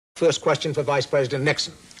First question for Vice President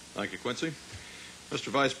Nixon. Thank you, Quincy. Mr.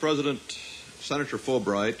 Vice President, Senator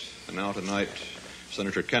Fulbright and now tonight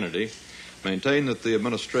Senator Kennedy maintain that the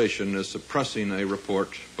administration is suppressing a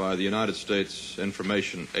report by the United States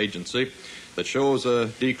Information Agency that shows a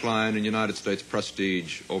decline in United States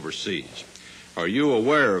prestige overseas. Are you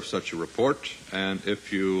aware of such a report? And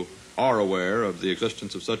if you are aware of the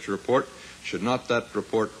existence of such a report, should not that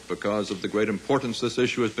report, because of the great importance this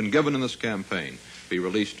issue has been given in this campaign, be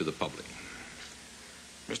released to the public?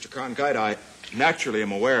 Mr. Cronkite, I naturally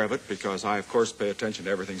am aware of it because I, of course, pay attention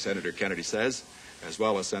to everything Senator Kennedy says, as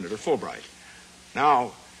well as Senator Fulbright.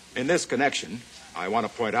 Now, in this connection, I want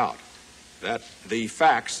to point out that the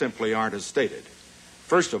facts simply aren't as stated.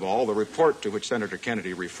 First of all, the report to which Senator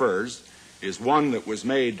Kennedy refers is one that was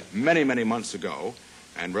made many, many months ago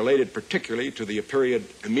and related particularly to the period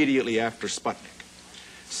immediately after Sputnik.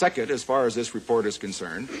 Second, as far as this report is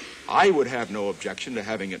concerned, I would have no objection to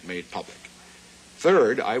having it made public.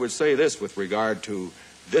 Third, I would say this with regard to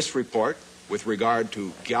this report, with regard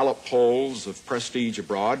to Gallup polls of prestige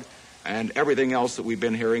abroad, and everything else that we've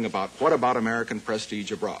been hearing about. What about American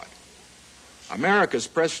prestige abroad? America's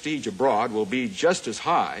prestige abroad will be just as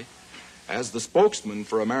high as the spokesmen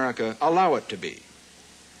for America allow it to be.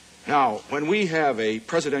 Now, when we have a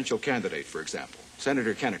presidential candidate, for example,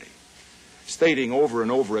 Senator Kennedy, stating over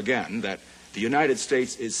and over again that the United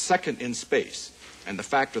States is second in space, and the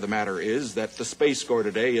fact of the matter is that the space score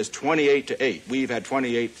today is 28-8. We've had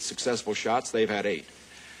 28 successful shots, they've had 8.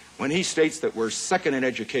 When he states that we're second in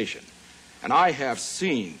education, and I have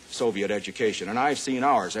seen Soviet education, and I've seen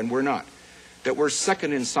ours, and we're not, that we're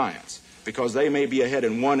second in science, because they may be ahead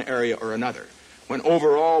in one area or another, when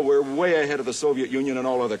overall we're way ahead of the Soviet Union and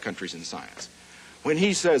all other countries in science. When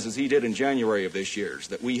he says, as he did in January of this year,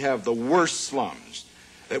 that we have the worst slums,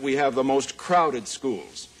 that we have the most crowded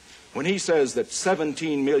schools, when he says that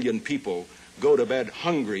 17 million people go to bed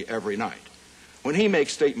hungry every night, when he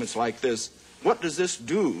makes statements like this, what does this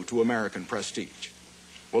do to American prestige?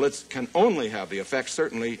 Well, it can only have the effect,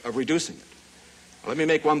 certainly, of reducing it. Let me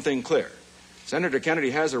make one thing clear. Senator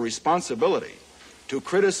Kennedy has a responsibility to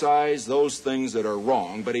criticize those things that are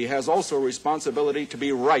wrong, but he has also a responsibility to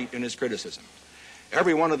be right in his criticism.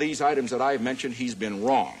 Every one of these items that I've mentioned, he's been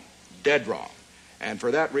wrong, dead wrong. And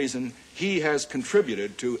for that reason, he has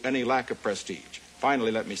contributed to any lack of prestige.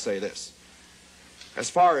 Finally, let me say this. As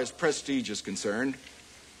far as prestige is concerned,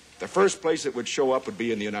 the first place it would show up would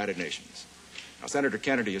be in the United Nations. Now, Senator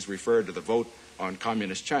Kennedy has referred to the vote on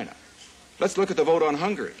communist China. Let's look at the vote on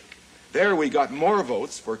Hungary. There we got more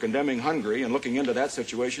votes for condemning Hungary and looking into that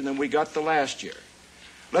situation than we got the last year.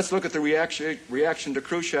 Let's look at the reaction to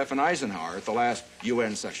Khrushchev and Eisenhower at the last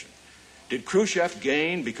UN session. Did Khrushchev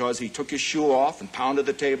gain because he took his shoe off and pounded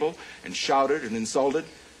the table and shouted and insulted?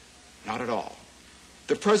 Not at all.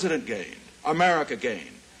 The president gained, America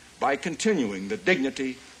gained, by continuing the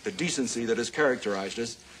dignity, the decency that has characterized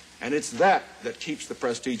us, and it's that that keeps the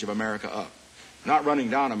prestige of America up, not running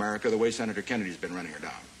down America the way Senator Kennedy's been running her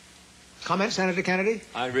down. Comment, Senator Kennedy?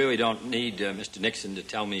 I really don't need Mr. Nixon to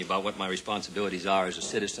tell me about what my responsibilities are as a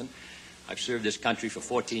citizen. I've served this country for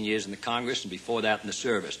 14 years in the Congress and before that in the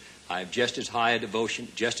service. I have just as high a devotion,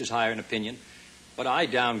 just as high an opinion. What I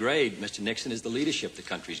downgrade, Mr. Nixon, is the leadership the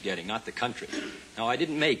country's getting, not the country. Now, I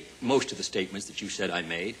didn't make most of the statements that you said I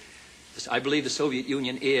made. I believe the Soviet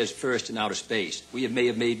Union is first in outer space. We may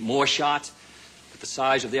have made more shots, but the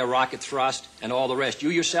size of their rocket thrust and all the rest.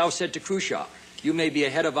 You yourself said to Khrushchev, you may be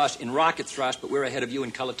ahead of us in rocket thrust, but we're ahead of you in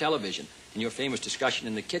color television, in your famous discussion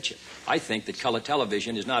in the kitchen. I think that color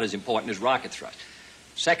television is not as important as rocket thrust.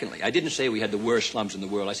 Secondly, I didn't say we had the worst slums in the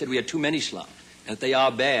world. I said we had too many slums, and that they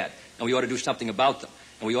are bad, and we ought to do something about them,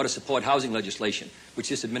 and we ought to support housing legislation, which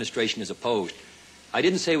this administration has opposed. I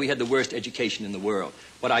didn't say we had the worst education in the world.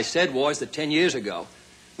 What I said was that 10 years ago,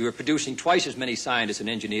 we were producing twice as many scientists and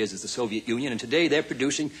engineers as the Soviet Union, and today they're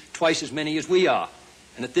producing twice as many as we are,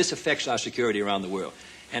 and that this affects our security around the world.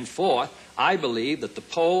 And fourth, I believe that the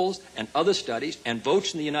polls and other studies and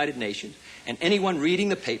votes in the United Nations and anyone reading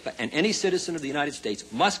the paper and any citizen of the United States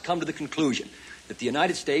must come to the conclusion that the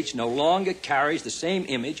United States no longer carries the same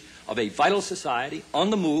image of a vital society on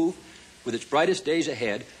the move with its brightest days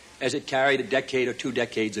ahead as it carried a decade or 2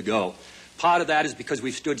 decades ago. Part of that is because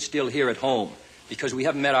we've stood still here at home, because we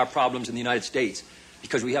haven't met our problems in the United States,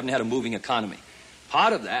 because we haven't had a moving economy.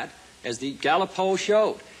 Part of that, as the Gallup poll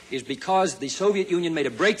showed, is because the Soviet Union made a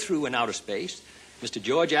breakthrough in outer space. Mr.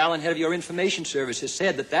 George Allen, head of your information service, has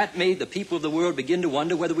said that that made the people of the world begin to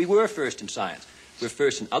wonder whether we were first in science. We're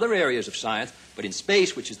first in other areas of science, but in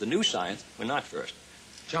space, which is the new science, we're not first.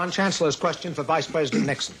 John Chancellor's question for Vice President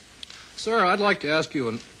Nixon. Sir, I'd like to ask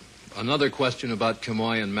you Another question about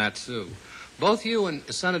Quemoy and Matsu. Both you and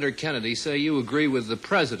Senator Kennedy say you agree with the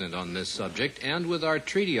President on this subject and with our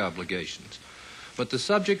treaty obligations. But the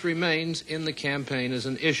subject remains in the campaign as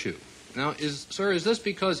an issue. Now, sir, is this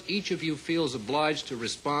because each of you feels obliged to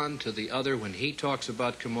respond to the other when he talks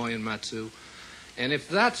about Quemoy and Matsu? And if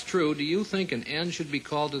that's true, do you think an end should be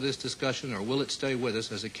called to this discussion, or will it stay with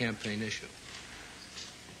us as a campaign issue?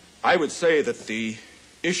 I would say that the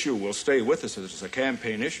issue will stay with us as a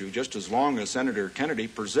campaign issue just as long as Senator Kennedy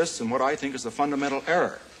persists in what I think is a fundamental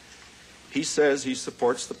error. He says he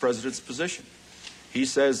supports the President's position. He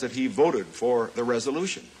says that he voted for the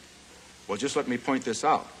resolution. Well, just let me point this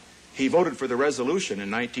out. He voted for the resolution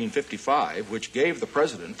in 1955, which gave the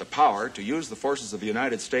President the power to use the forces of the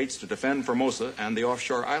United States to defend Formosa and the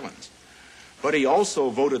offshore islands. But he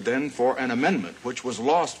also voted then for an amendment, which was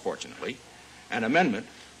lost, fortunately, an amendment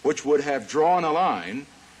which would have drawn a line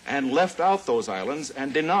and left out those islands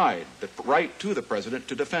and denied the right to the President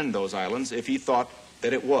to defend those islands if he thought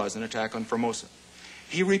that it was an attack on Formosa.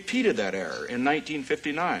 He repeated that error in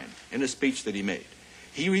 1959 in a speech that he made.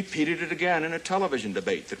 He repeated it again in a television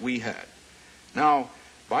debate that we had. Now,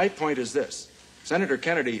 my point is this. Senator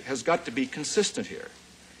Kennedy has got to be consistent here.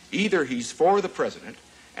 Either he's for the President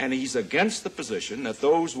and he's against the position that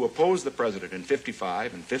those who oppose the President in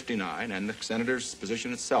 55 and 59, and the Senator's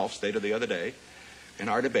position itself stated the other day in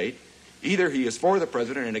our debate, either he is for the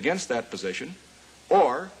President and against that position,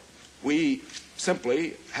 or we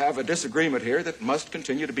simply have a disagreement here that must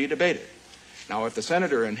continue to be debated. Now, if the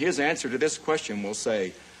Senator in his answer to this question will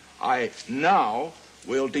say, I now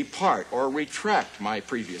will depart or retract my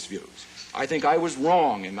previous views. I think I was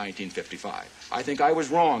wrong in 1955. I think I was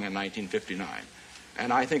wrong in 1959.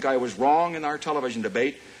 And I think I was wrong in our television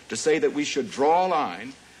debate to say that we should draw a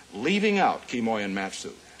line leaving out Quemoy and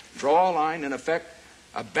Matsu. Draw a line, in effect,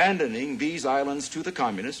 abandoning these islands to the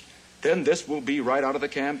communists. Then this will be right out of the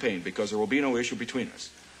campaign because there will be no issue between us.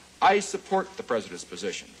 I support the President's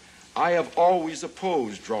position. I have always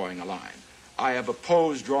opposed drawing a line. I have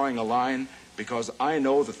opposed drawing a line because I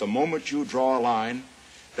know that the moment you draw a line,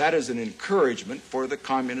 that is an encouragement for the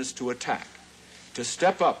communists to attack, to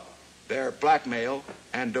step up their blackmail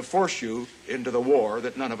and to force you into the war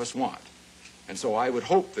that none of us want. And so I would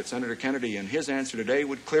hope that Senator Kennedy in his answer today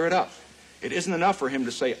would clear it up. It isn't enough for him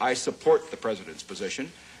to say, I support the President's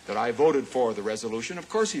position, that I voted for the resolution. Of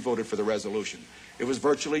course he voted for the resolution. It was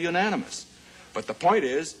virtually unanimous. But the point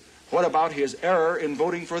is, what about his error in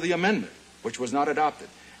voting for the amendment, which was not adopted,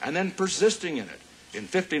 and then persisting in it in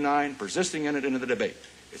 59, persisting in it into the debate?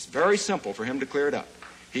 It's very simple for him to clear it up.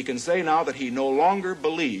 He can say now that he no longer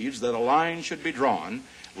believes that a line should be drawn,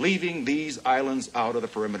 leaving these islands out of the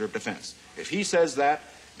perimeter of defense. If he says that,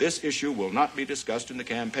 this issue will not be discussed in the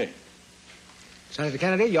campaign. Senator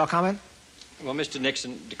Kennedy, your comment? Well, Mr.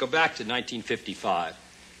 Nixon, to go back to 1955,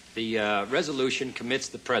 the resolution commits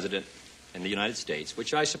the President in the United States,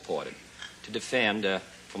 which I supported, to defend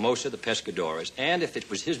Formosa, the Pescadores, and, if it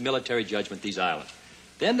was his military judgment, these islands.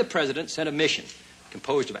 Then the President sent a mission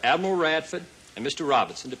composed of Admiral Radford and Mr.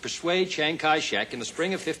 Robinson to persuade Chiang Kai-shek in the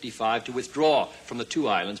spring of 55 to withdraw from the two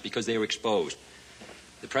islands because they were exposed.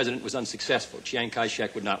 The President was unsuccessful. Chiang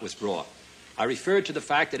Kai-shek would not withdraw. I referred to the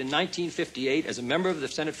fact that in 1958, as a member of the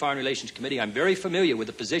Senate Foreign Relations Committee, I'm very familiar with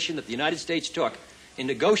the position that the United States took in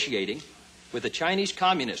negotiating with the Chinese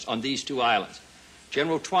communists on these two islands.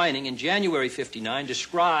 General Twining, in January 59,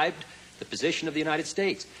 described the position of the United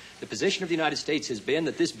States. The position of the United States has been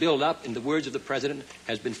that this build-up, in the words of the President,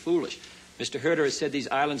 has been foolish. Mr. Herter has said these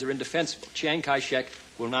islands are indefensible. Chiang Kai-shek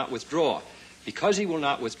will not withdraw. Because he will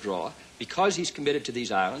not withdraw, because he's committed to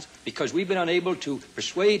these islands, because we've been unable to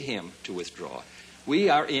persuade him to withdraw, we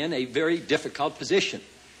are in a very difficult position.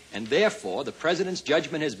 And therefore, the President's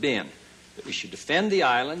judgment has been that we should defend the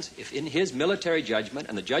islands if, in his military judgment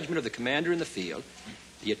and the judgment of the commander in the field,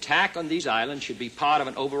 the attack on these islands should be part of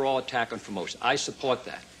an overall attack on Formosa. I support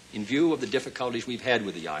that, in view of the difficulties we've had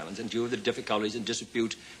with the islands, in view of the difficulties and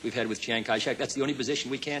disputes we've had with Chiang Kai-shek. That's the only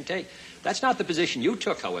position we can take. That's not the position you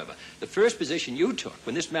took, however. The first position you took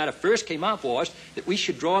when this matter first came up was that we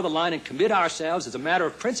should draw the line and commit ourselves as a matter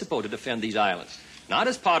of principle to defend these islands, not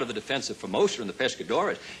as part of the defense of Formosa and the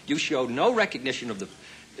Pescadores. You showed no recognition of the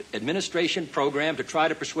administration program to try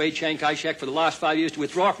to persuade Chiang Kai-shek for the last 5 years to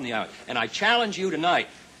withdraw from the island. And I challenge you tonight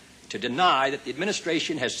to deny that the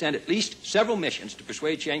administration has sent at least several missions to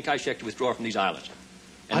persuade Chiang Kai-shek to withdraw from these islands.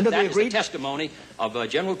 And that is the testimony of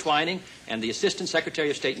General Twining and the Assistant Secretary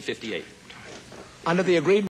of State in 58. Under the agreed